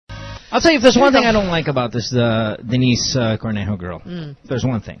I'll tell you, if there's one thing I don't like about this Denise Cornejo girl, there's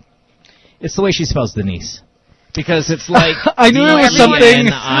one thing. It's the way she spells Denise. Because it's like... I knew it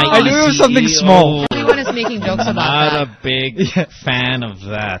was something small. Everyone is making jokes about that. Not a big fan of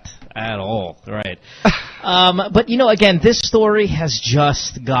that at all. Right. But, you know, again, this story has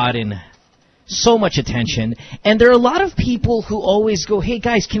just gotten so much attention. And there are a lot of people who always go, hey,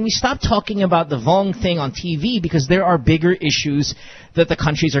 guys, can we stop talking about the Vhong thing on TV? Because there are bigger issues that the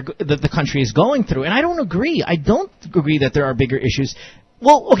country is going through. And I don't agree. I don't agree that there are bigger issues.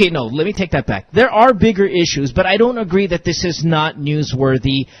 Well, okay, no, let me take that back. There are bigger issues, but I don't agree that this is not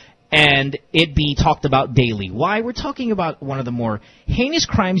newsworthy and it be talked about daily. Why? We're talking about one of the more heinous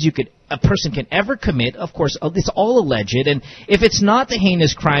crimes a person can ever commit. Of course, it's all alleged, and if it's not the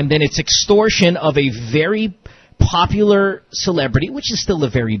heinous crime, then it's extortion of a very popular celebrity, which is still a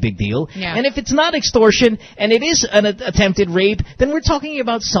very big deal. Yeah. And if it's not extortion and it is an attempted rape, then we're talking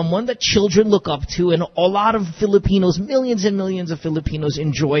about someone that children look up to, and a lot of Filipinos, millions and millions of Filipinos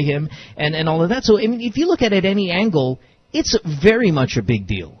enjoy him and all of that. So I mean, if you look at it at any angle, it's very much a big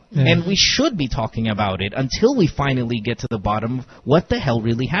deal. Yeah. And we should be talking about it until we finally get to the bottom of what the hell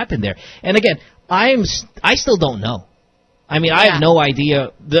really happened there. And again, I still don't know. I mean, I have no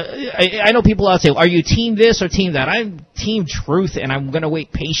idea. I know people out there say, are you team this or team that? I'm team truth, and I'm going to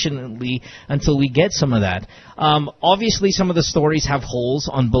wait patiently until we get some of that. Obviously, some of the stories have holes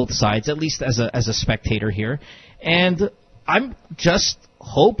on both sides, at least as a spectator here. And I'm just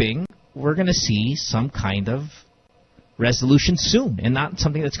hoping we're going to see some kind of resolution soon and not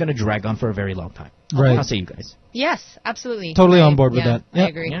something that's going to drag on for a very long time. Right. I'll say you guys. Yes, absolutely. Totally on board with that. I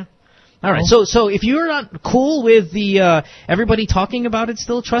agree. Yeah. All right, so if you're not cool with the everybody talking about it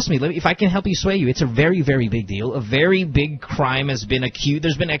still, trust me, if I can help you sway you, it's a very, very big deal. A very big crime has been accused.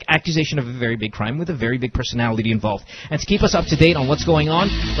 There's been an accusation of a very big crime with a very big personality involved. And to keep us up to date on what's going on,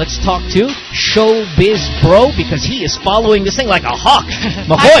 let's talk to Showbiz Bro, because he is following this thing like a hawk.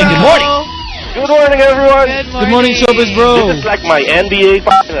 Mahoy, good morning. Good morning, everyone. Good morning, Showbiz Bro. This is like my NBA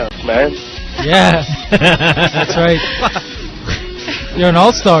finals, man. Yeah, that's right. You're an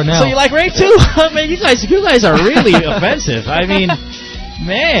all-star now. So you like rape too? I mean, you guys are really offensive. I mean,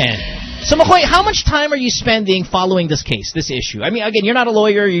 man. So Mahoy, how much time are you spending following this case, this issue? I mean, again, you're not a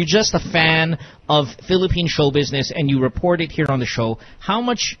lawyer. You're just a fan of Philippine show business, and you report it here on the show. How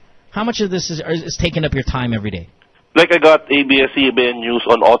much of this is taking up your time every day? Like I got ABS-CBN News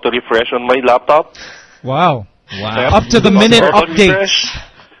on auto-refresh on my laptop. Wow. Wow. Up to the minute updates.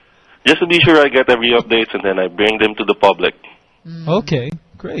 Just to be sure I get every updates, and then I bring them to the public. Okay,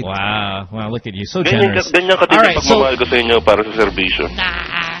 great. Wow, look at you, so generous. Ganyan katindi pagmamahal ko sa inyo para sa serbisyo.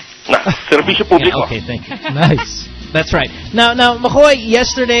 Serbisyo publiko. Yeah, okay, thank you. Nice. That's right. Now, Mahoy,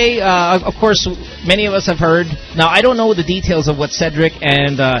 yesterday, of course, many of us have heard. Now, I don't know the details of what Cedric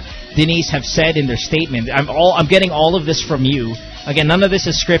and Denise have said in their statement. I'm getting all of this from you. Again, none of this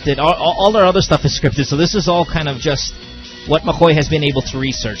is scripted. All our other stuff is scripted, so this is all kind of just what Mahoy has been able to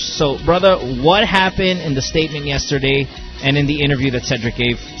research. So, brother, what happened in the statement yesterday and in the interview that Cedric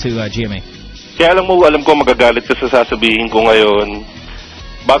gave to GMA? Kaya alam ko magagalit ka sa sasabihin ko ngayon.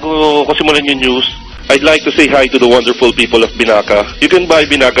 Bago ko simulan yung news, I'd like to say hi to the wonderful people of Binaca. You can buy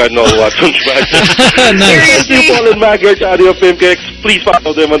Binaca at Watson's Badges. Nice. Paul and Magger, Charlie of Pimkicks. Please follow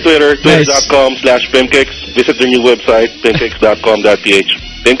them on Twitter, twitter.com/Pimkicks. Visit their new website, pimkicks.com.ph.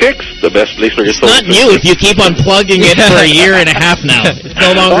 Pimkicks, the best place for your soul. It's not new if you keep on plugging it for a year and a half now. It's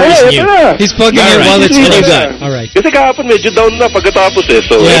no longer new. He's plugging it while it's new. Alright. Kasi kahapon medyo down na pagkatapos eh.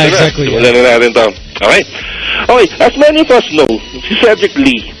 So, yeah, exactly. Simulan na natin ito. Alright. Okay, as many of us know, si Cedric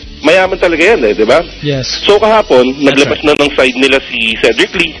Lee, mayaman talaga yan eh, di ba? Yes. So kahapon, naglabas na ng side nila si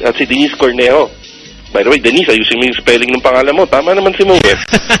Cedric Lee at si Denise Cornejo. By the way, Denise, ayusin mo yung spelling ng pangalan mo. Tama naman si Mo eh.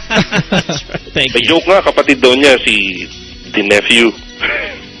 Thank May you. joke nga, kapatid daw niya, si the nephew.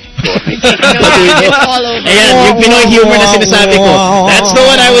 Ayan, yung Pinoy humor na sinasabi ko. That's the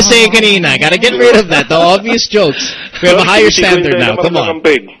one I was saying kanina. Gotta get rid of that. The obvious jokes. We have a higher standard now. Come on.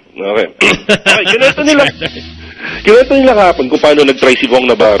 Okay. Okay, kinento nila kahapon kung paano nag-try si Vhong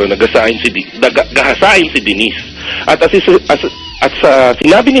Navarro na gahasain si Denise. At sa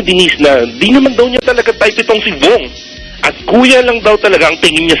sinabi ni Denise na di naman daw niya talaga type itong si Vhong. At kuya lang daw talaga ang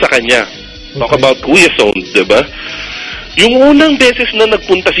tingin niya sa kanya. Talk about kuya zone, diba? Yung unang beses na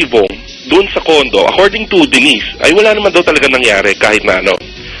nagpunta si Vhong doon sa condo, according to Denise, ay wala naman daw talaga nangyari kahit na ano.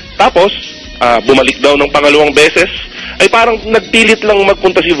 Tapos, bumalik daw ng pangalawang beses, ay parang nagpilit lang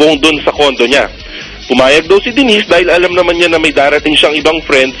magpunta si Vhong doon sa condo niya. Pumayag daw si Denise dahil alam naman niya na may darating siyang ibang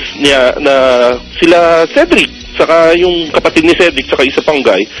friends niya na sila Cedric, saka yung kapatid ni Cedric, saka isa pang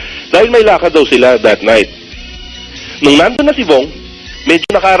guy, dahil may lakad daw sila that night. Nung nandun na si Vhong, medyo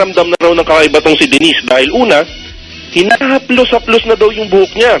nakaramdam na raw ng kakaiba tong si Denise dahil una, hinahaplos-haplos na daw yung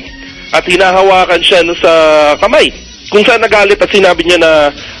buhok niya at hinahawakan siya sa kamay. Kung saan nagalit at sinabi niya na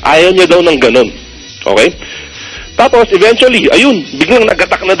ayaw niya daw ng ganun. Okay? Tapos, eventually, ayun, biglang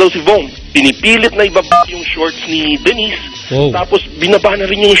nag-attack na daw si Vhong. Pinipilit na ibaba yung shorts ni Denise. Wow. Tapos, binaba na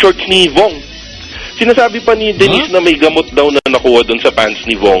rin yung shorts ni Vhong. Sinasabi pa ni Denise na may gamot daw na nakuha doon sa pants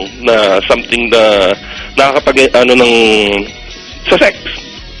ni Vhong na something na nakakapag, sa sex.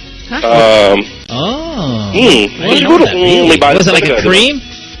 Huh? Siguro kung may balance. Was it like a cream?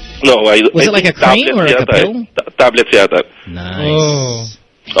 No, Was it like a cream or a pill? Tablets yata. Nice. Oh.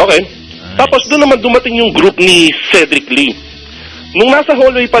 Okay. Tapos doon naman dumating yung group ni Cedric Lee. Nung nasa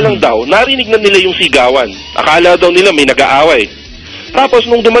hallway pa lang daw, narinig na nila yung sigawan. Akala daw nila may nag-aaway. Tapos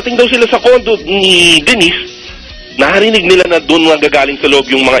nung dumating daw sila sa condo ni Denise, narinig nila na doon nagagaling sa loob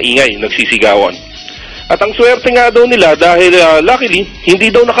yung mga ingay, nagsisigawan. At ang swerte nga daw nila dahil luckily,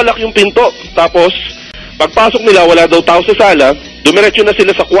 hindi daw nakalak yung pinto. Tapos, pagpasok nila, wala daw tao sa sala, dumiretso na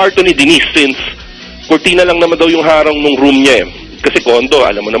sila sa kwarto ni Denise since kurtina lang naman daw yung harang ng room niya eh. Kasi condo,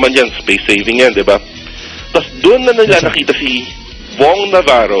 alam mo naman yan, space saving yan, di ba? Tapos doon na nila nakita si Vhong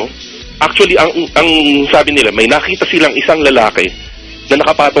Navarro. Actually, ang sabi nila, may nakita silang isang lalaki na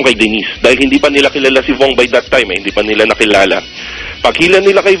nakapatong kay Denise. Dahil hindi pa nila kilala si Vhong by that time, hindi pa nila nakilala. Paghila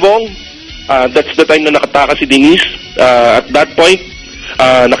nila kay Vhong, that's the time na nakataka si Denise. At that point,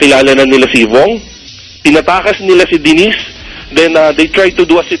 nakilala na nila si Vhong. Tinatakas nila si Denise. Then they tried to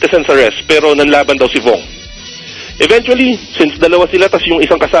do a citizen's arrest, pero nanlaban daw si Vhong. Eventually, since dalawa sila, tas yung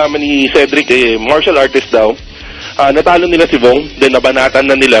isang kasama ni Cedric, martial artist daw, natalo nila si Vhong, then nabanatan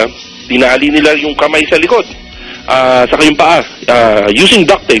na nila, tinali nila yung kamay sa likod, saka yung paa, using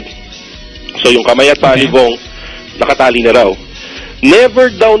duct tape. So yung kamay at paa ni Vhong, nakatali na raw. Never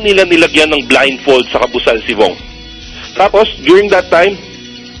daw nila nilagyan ng blindfold sa kabusal si Vhong. Tapos, during that time,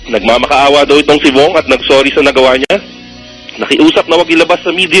 nagmamakaawa daw itong si Vhong at nagsorry sa nagawa niya. Nakiusap na wag ilabas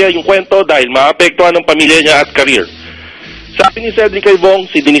sa media yung kwento dahil maapektuhan ng pamilya niya at career. Sabi ni Cedric kay Vhong,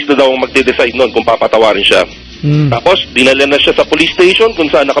 si Denise na daw ang magde-decide noon kung papatawarin siya. Tapos, dinala na siya sa police station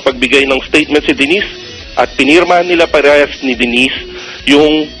kung saan nakapagbigay ng statement si Denise at pinirmahan nila parehas ni Denise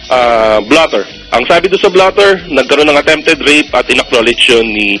yung blotter. Ang sabi doon sa blotter, nagkaroon ng attempted rape at in-acknowledge yun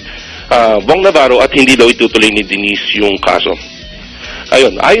ni Vhong Navarro at hindi daw itutuloy ni Denise yung kaso.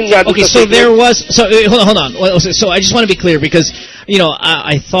 Ayun nga. Okay, so there was... So, hold on. So I just want to be clear because,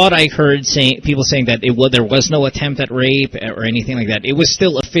 I thought I heard people saying that there was no attempt at rape or anything like that. It was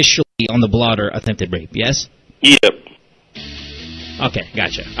still officially on the blotter attempted rape, yes? Yep. Okay,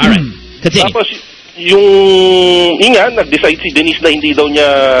 gotcha. All right. Continue. Tapos, nag-decide si Denise na hindi daw niya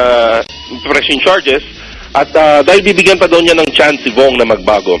pressing charges at dahil bibigyan pa daw niya ng chance si Vhong na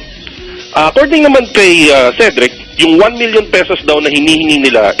magbago. According naman kay Cedric, yung 1 million pesos daw na hinihingi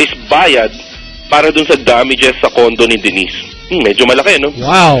nila is bayad para dun sa damages sa condo ni Denise. Medyo malaki, no?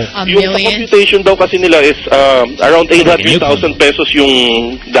 Wow. Yung sa computation daw kasi nila is around 800,000 pesos yung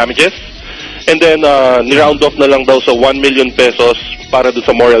damages. And then, ni-round off na lang daw sa 1 million pesos para dun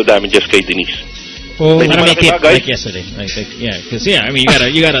sa moral damages kay Denise. Oh, I don't make it like yesterday. Because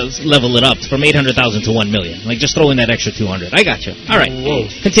you gotta level it up from 800,000 to 1 million. Like just throw in that extra 200. I got you. All right,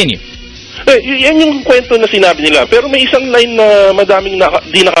 continue. Yan yung kwento na sinabi nila. Pero may isang line na madaming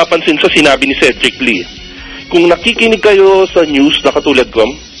di nakapansin sa sinabi ni Cedric Lee. Kung nakikinig kayo sa news na katulad ko,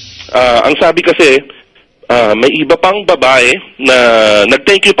 ang sabi kasi, may iba pang babae na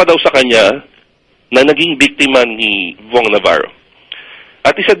nag-thank you pa daw sa kanya na naging biktima ni Vhong Navarro.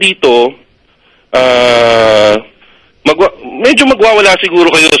 At isa dito, medyo magwawala siguro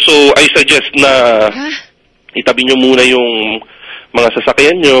kayo, so I suggest na itabi nyo muna yung mga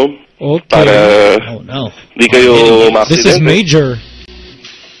sasakyan nyo. Okay. Para di kayo ma-accident. This is major.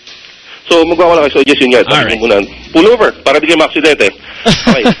 So, magwawala kayo. So, yes, yun nga. Tabi muna. Pull over para di kayo ma-accident eh.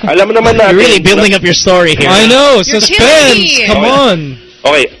 Okay. Alam mo naman natin. You're really building up your story here. I know. Suspense. Come on.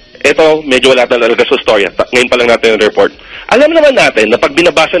 Okay. Ito, medyo wala talaga sa story. Ngayon pa lang natin yung report. Alam naman natin na pag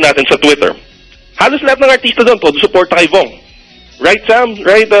binabasa natin sa Twitter, halos lahat ng artista doon, todo suporta kay Vhong. Right, Sam?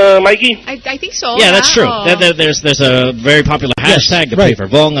 Right, Mikey? I think so. Yeah, that's true. There's a very popular hashtag to play for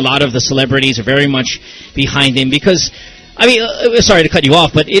Vhong. A lot of the celebrities are very much behind him because, sorry to cut you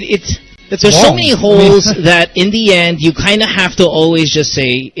off, but there's so many holes that in the end you kind of have to always just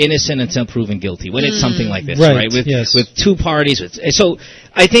say innocent until proven guilty when it's something like this, right? With two parties. So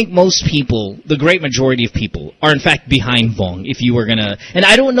I think most people, the great majority of people, are in fact behind Vhong. If you were gonna, and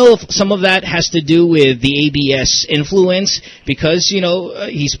I don't know if some of that has to do with the ABS influence because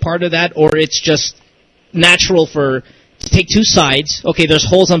he's part of that, or it's just natural for take two sides. Okay, there's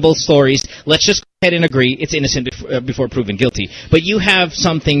holes on both stories. Let's just go ahead and agree it's innocent before proven guilty. But you have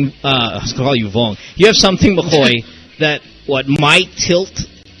something, I was going to call you Vhong. You have something, McCoy, that might tilt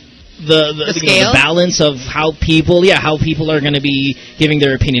the scale? The balance of how people are going to be giving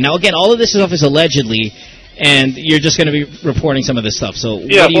their opinion. Now, again, all of this stuff is allegedly, and you're just going to be reporting some of this stuff. So,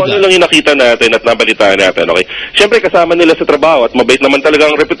 yeah, what do you got? Ano lang yung nakita natin at nabalitaan natin, okay? Siyempre, kasama nila sa trabaho at mabait naman talaga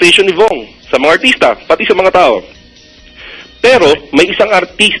ang reputation ni Vhong sa mga artista, pati sa mga tao. Pero, may isang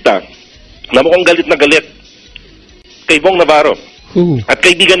artista na mukhang galit na galit kay Vhong Navarro. Who? At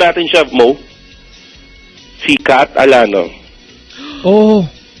kaibigan natin siya, Mo, si Kat Alano. Oh.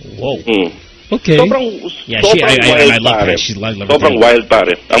 Whoa. Okay. Sobrang I love her. She's sobrang wild,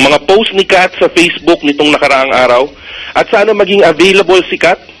 pare. Ang mga post ni Kat sa Facebook nitong nakaraang araw, at sana maging available si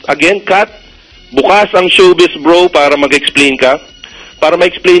Kat. Again, Kat, bukas ang showbiz, bro, para mag-explain ka. Para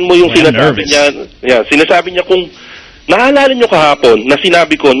ma-explain mo yung sinasabi niya. Yeah, sinasabi niya kung naalala niyo kahapon na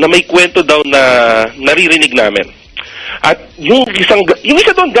sinabi ko na may kwento daw na naririnig namin. At yung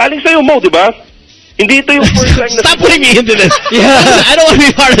isa doon galing sa'yo, Mo, di ba? Hindi ito yung first time na... Stop putting me into this. Yeah, I don't want to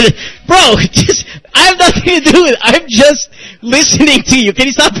be part of it. Bro, I have nothing to do with it. I'm just listening to you. Can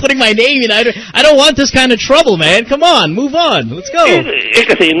you stop putting my name in? I don't want this kind of trouble, man. Come on, move on. Let's go.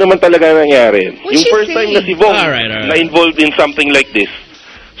 Kasi yun naman talaga nangyari. Yung first time na si Vhong na involved in something like this.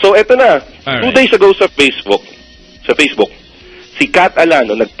 So, eto na. 2 days ago sa Facebook, si Kat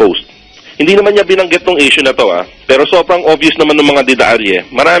Alano nag-post. Hindi naman niya binanggit tong issue na to, pero sobrang obvious naman ng mga detalye.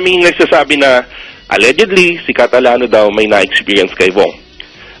 Maraming nagsasabi na allegedly, si Kat Alano daw may na-experience kay Vhong.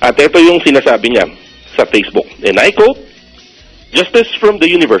 At ito yung sinasabi niya sa Facebook. And I quote, "Justice from the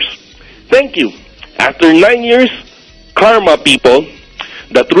universe. Thank you. After 9 years, karma, people,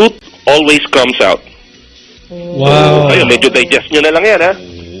 the truth always comes out." Wow. So, ayun, medyo digest nyo na lang yan, ha?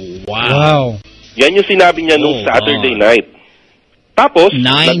 Wow. Yan yung sinabi niya nung Saturday night. Tapos,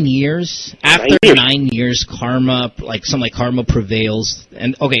 9 years? After 9 years, karma, karma prevails.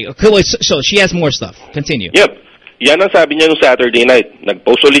 And okay, so she has more stuff. Continue. Yep. Yan ang sabi niya nung Saturday night.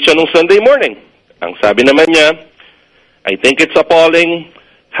 Nag-post ulit siya nung Sunday morning. Ang sabi naman niya, "I think it's appalling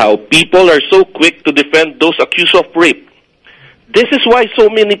how people are so quick to defend those accused of rape. This is why so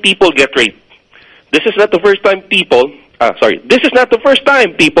many people get raped. This is not the first time This is not the first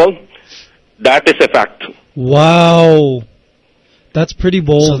time, people. That is a fact." Wow. That's pretty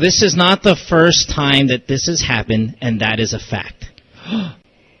bold. So this is not the first time that this has happened, and that is a fact.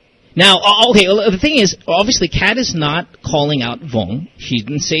 Now, okay, the thing is, obviously, Kat is not calling out Vhong. She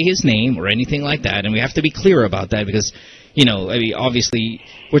didn't say his name or anything like that, and we have to be clear about that because, obviously,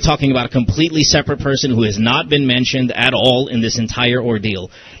 we're talking about a completely separate person who has not been mentioned at all in this entire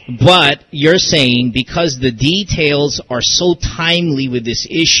ordeal. But you're saying because the details are so timely with this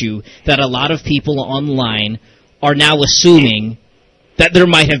issue that a lot of people online are now assuming that there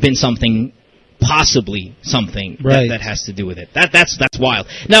might have been possibly something that has to do with it. That's wild.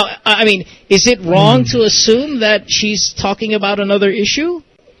 Now, I mean, is it wrong to assume that she's talking about another issue?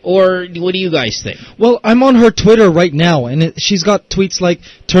 Or what do you guys think? Well, I'm on her Twitter right now, and she's got tweets like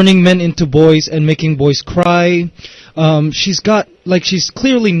turning men into boys and making boys cry. She's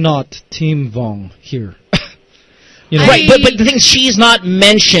clearly not Team Vhong here. Right, but the thing is, she's not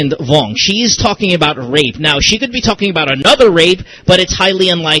mentioned Vhong. She's talking about rape. Now, she could be talking about another rape, but it's highly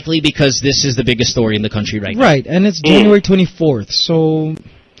unlikely because this is the biggest story in the country right now. Right, and it's January 24th, so,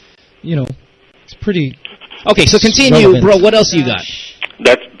 it's pretty... Okay, so continue, relevant. Bro. What else you got?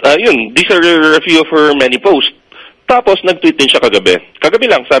 That's, these are a few of her many posts. Tapos, nag-tweet din siya kagabi. Kagabi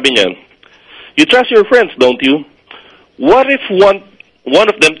lang, sabi niya, "You trust your friends, don't you? What if one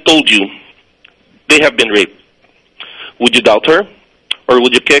of them told you they have been raped? Would you doubt her, or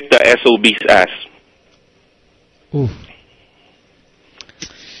would you kick the SOB's ass?" Ooh.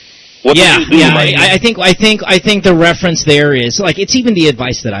 What do you do, I think the reference there is it's even the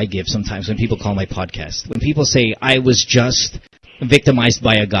advice that I give sometimes when people call my podcast. When people say I was just victimized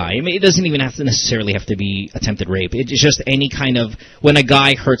by a guy. I mean, it doesn't even necessarily have to be attempted rape. It's just any kind of when a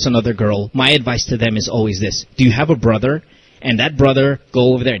guy hurts another girl. My advice to them is always this: do you have a brother? And that brother,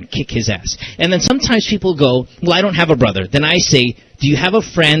 go over there and kick his ass. And then sometimes people go, "Well, I don't have a brother." Then I say, "Do you have a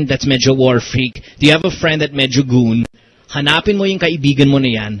friend that's medyo war freak? Do you have a friend that medyo goon? Hanapin mo yung kaibigan mo na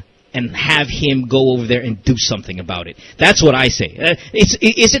yan and have him go over there and do something about it." That's what I say.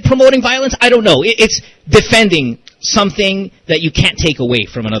 Is it promoting violence? I don't know. It's defending something that you can't take away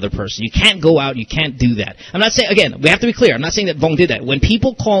from another person. You can't go out, you can't do that. I'm not saying, again, we have to be clear, I'm not saying that Vhong did that. When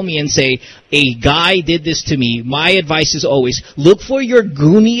people call me and say, a guy did this to me, my advice is always, look for your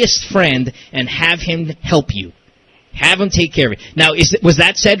gooniest friend and have him help you. Have him take care of it. Now, was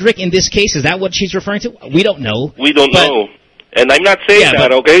that Cedric in this case? Is that what she's referring to? We don't know. We don't know. And I'm not saying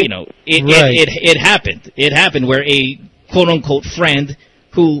that, okay? You know, it happened. It happened where a quote-unquote friend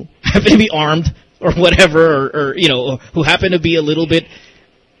who happened to be armed or whatever, or you know, who happened to be a little bit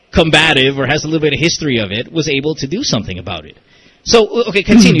combative or has a little bit of history of it, was able to do something about it. So, okay,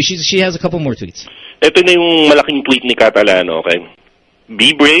 continue. She has a couple more tweets. Ito na yung malaking tweet ni Kat Alano, okay?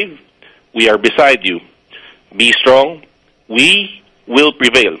 Be brave. We are beside you. Be strong. We will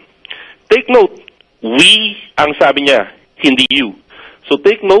prevail. Take note. We ang sabi niya, hindi you. So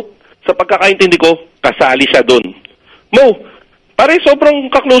take note. Sa pagkakaintindi ko, kasali siya dun. Mo, pare, sobrang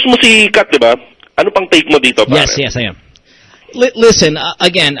kaklose mo si Kat, di ba? Ano pang take mo dito, pare? Yes, I am. Listen,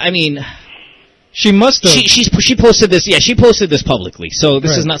 again, I mean... She must have. She posted this. Yeah, she posted this publicly. So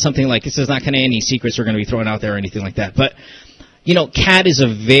this is not something like, this is not kind of any secrets are going to be thrown out there or anything like that. But, you know, Kat is a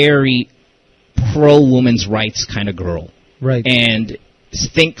very pro-women's rights kind of girl. Right. And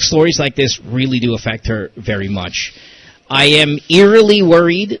think stories like this really do affect her very much. I am eerily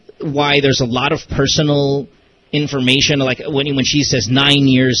worried why there's a lot of personal information, like when she says 9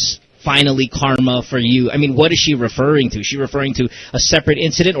 years, finally karma for you. I mean, what is she referring to? Is she referring to a separate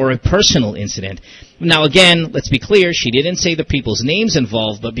incident or a personal incident? Now, again, let's be clear, she didn't say the people's names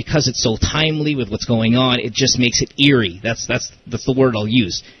involved, but because it's so timely with what's going on, it just makes it eerie. That's the word I'll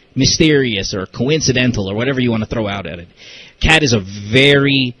use. Mysterious or coincidental or whatever you want to throw out at it. Kat is a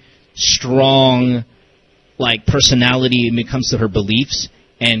very strong, like, personality when it comes to her beliefs,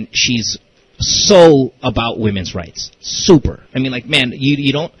 and she's so about women's rights. Super. I mean, like, man,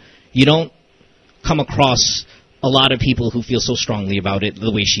 you don't come across a lot of people who feel so strongly about it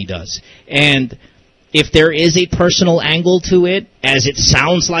the way she does. And if there is a personal angle to it, as it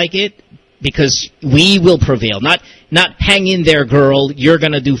sounds like it, because we will prevail. Not hang in there, girl, you're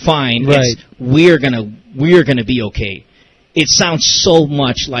going to do fine. Right. It's, we're going to be okay. It sounds so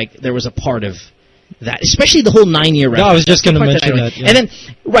much like there was a part of that, especially the whole 9-year record. No, I was just going to mention that. Yeah. And then,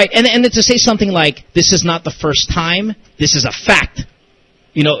 right, and then to say something like, this is not the first time, this is a fact.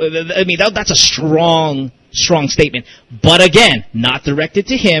 You know, I mean, that's a strong statement. But again, not directed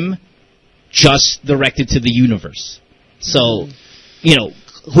to him, just directed to the universe. So, you know,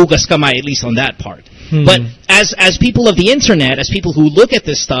 hugas kamay, at least on that part. But as people of the internet, as people who look at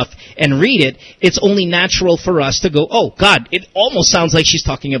this stuff and read it, it's only natural for us to go, oh, God, it almost sounds like she's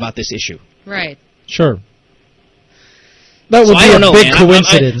talking about this issue. Right. Sure. That would be a big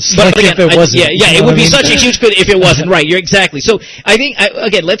coincidence. But again, if it wasn't. Yeah, it would be such a huge coincidence if it wasn't. Right, you're exactly. So I think,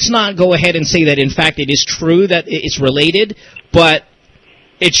 again, let's not go ahead and say that, in fact, it is true that it's related, but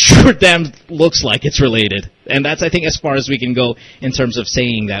it sure damn looks like it's related. And that's, I think, as far as we can go in terms of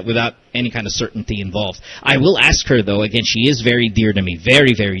saying that without any kind of certainty involved. I will ask her, though. Again, she is very dear to me,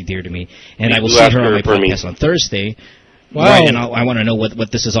 very, very dear to me. And I will see her on my podcast on Thursday. Wow. Right, and I want to know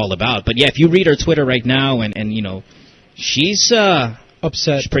what this is all about. But, yeah, if you read her Twitter right now and you know, she's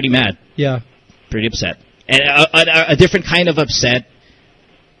upset. She's pretty mad. Yeah. Pretty upset. And a different kind of upset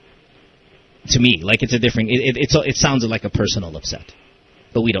to me. Like, it's a different... It sounds like a personal upset.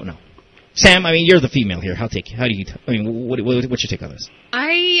 But we don't know. Sam, I mean, you're the female here. What's your take on this?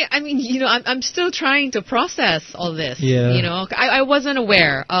 I mean, you know, I'm still trying to process all this. Yeah. You know, I wasn't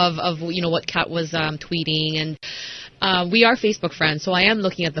aware of you know, what Kat was tweeting, and we are Facebook friends, so I am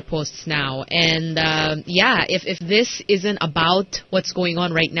looking at the posts now. And yeah, if this isn't about what's going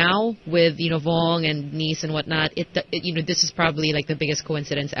on right now with, you know, Vhong and Niece and whatnot, it you know, this is probably like the biggest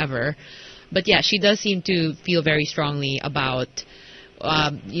coincidence ever. But yeah, she does seem to feel very strongly about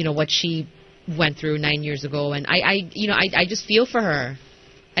you know, what she went through 9 years ago, and I just feel for her.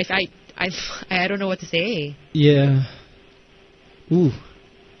 I don't know what to say. Yeah. Ooh.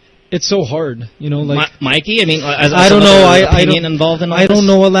 It's so hard, you know, like Mikey. I mean, I don't know. I don't involved in all I don't this?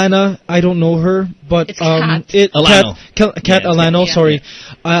 know Alana. I don't know her, but it's Kat. Alano. Kat Alano. yeah. Sorry,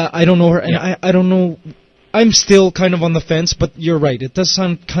 I don't know her, and I don't know. I'm still kind of on the fence, but you're right. It does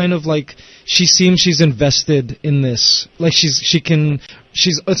sound kind of like she's invested in this. Like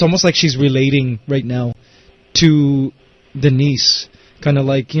it's almost like she's relating right now to Denise. Kind of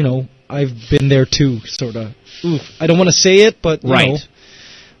like, you know, I've been there too, sort of. I don't want to say it, but, you know.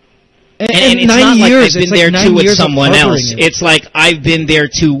 And it's 9 not years, like I've been like there too with someone else. It. It's like I've been there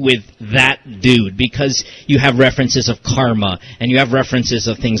too with that dude, because you have references of karma, and you have references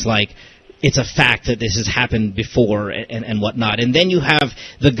of things like, it's a fact that this has happened before and whatnot. And then you have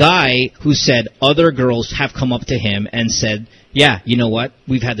the guy who said other girls have come up to him and said, yeah, you know what?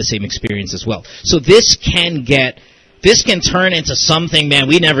 We've had the same experience as well. So this can turn into something, man,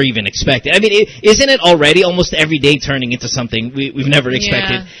 we never even expected. I mean, isn't it already almost every day turning into something we've never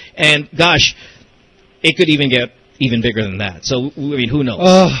expected? Yeah. And gosh, it could even get even bigger than that. So, I mean, who knows?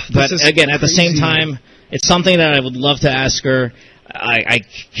 But again, at the same time, it's something that I would love to ask her. I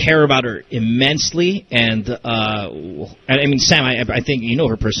care about her immensely, and I mean, Sam, I think you know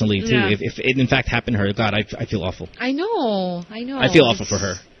her personally too. Yeah. If it in fact happened to her, God, I feel awful. I know. I feel awful for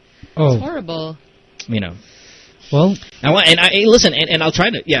her. Oh, It's horrible. You know. well, Listen, and I'll try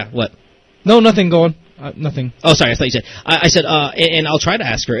to. Yeah, what? no, nothing. Go on. Nothing. Oh, sorry, I thought you said. I said, and I'll try to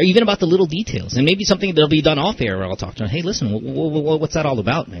ask her even about the little details, and maybe something that'll be done off air where I'll talk to her. Hey, listen, what's that all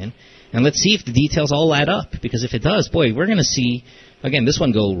about, man? And let's see if the details all add up, because if it does, boy, we're gonna see again this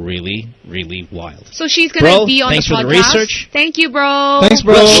one go really, really wild. So she's gonna be on thanks the podcast. for the research. Thank you, bro. Thanks,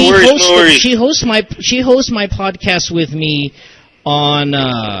 bro. Well, No worries. she hosts my podcast with me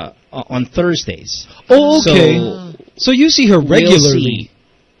on Thursdays. Oh, okay. So you see her regularly. We'll see.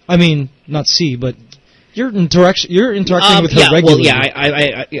 I mean, not see, but you're interacting with her regularly. Well,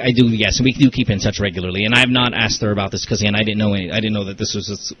 yeah, I do. Yes, and we do keep in touch regularly. And I have not asked her about this because, again, I didn't know that this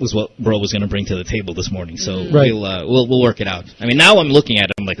was what Bro was going to bring to the table this morning. So Right. we'll work it out. I mean, now I'm looking at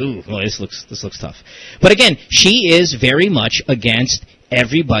it, I'm like, ooh, well, this looks tough. But again, she is very much against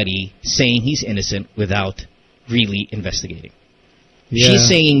everybody saying he's innocent without really investigating. Yeah. She's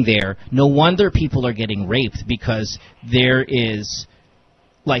saying there, no wonder people are getting raped because there is.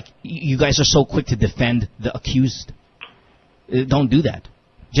 Like, you guys are so quick to defend the accused. Don't do that.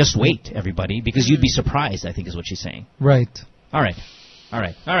 Just wait, everybody, because you'd be surprised, I think is what she's saying. Right. All right.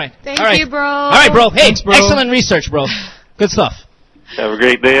 Thank All right. you, bro. All right, bro. Hey, Thanks, bro. excellent research, bro. Good stuff. Have a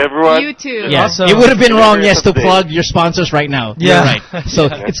great day, everyone. You too. Yeah, Awesome. it would have been wrong, yes, to Update. plug your sponsors right now. Yeah. You're right. So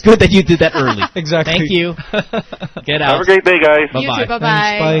it's good that you did that early. Exactly. Thank you. Get out. Have a great day, guys. Bye-bye. You too.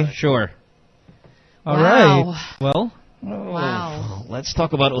 Bye-bye. Thanks, bye. Sure. All Wow. right. Well, Wow. Let's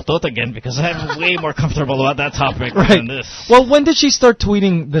talk about Utot again, because I'm way more comfortable about that topic right. than this. Well, when did she start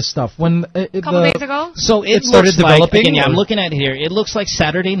tweeting this stuff? When A couple days ago? So It started looks like, developing, again, yeah, I'm or- looking at it here. It looks like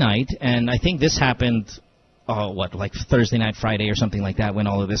Saturday night, and I think this happened, like Thursday night, Friday, or something like that, when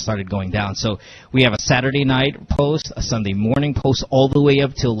all of this started going down. So we have a Saturday night post, a Sunday morning post, all the way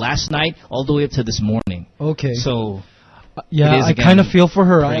up till last night, all the way up to this morning. Okay. So Yeah, It is, I again, kind of feel for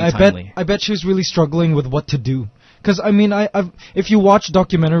her. pretty I timely. bet she was really struggling with what to do. Because I mean, if you watch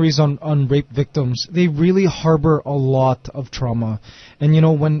documentaries on rape victims, they really harbor a lot of trauma, and you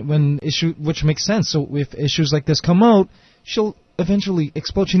know when which makes sense. So if issues like this come out, she'll eventually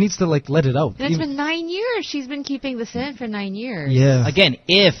explode. She needs to let it out. And it's been 9 years. She's been keeping this in for 9 years. Yeah. again,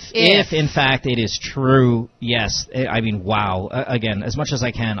 if in fact it is true, yes. I mean, wow. Again, as much as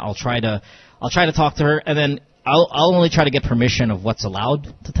I can, I'll try to talk to her, and then I'll only try to get permission of what's allowed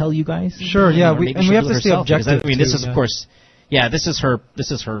to tell you guys. Sure, yeah, Or maybe we she'll have do to it stay herself, because, objective, I mean, this too, is, yeah. of course, yeah, this is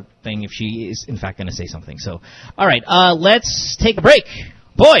her thing if she is in fact going to say something. So, all right, let's take a break.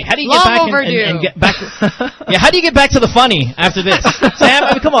 Boy, how do you get Long back overdue. and get back? Yeah, how do you get back to the funny after this, Sam?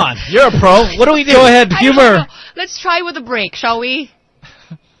 I mean, come on, you're a pro. What do we do? Go ahead, I don't humor. know. Let's try with a break, shall we?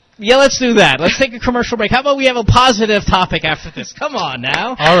 Yeah, let's do that. Let's take a commercial break. How about we have a positive topic after this? Come on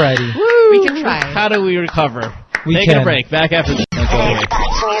now. Alrighty. We can try. How do we recover? We Taking can. a break. Back after this. Don't go away.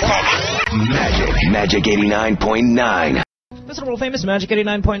 Magic 89.9. Listen to world famous Magic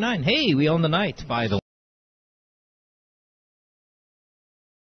 89.9. Hey, we own the night, by the way.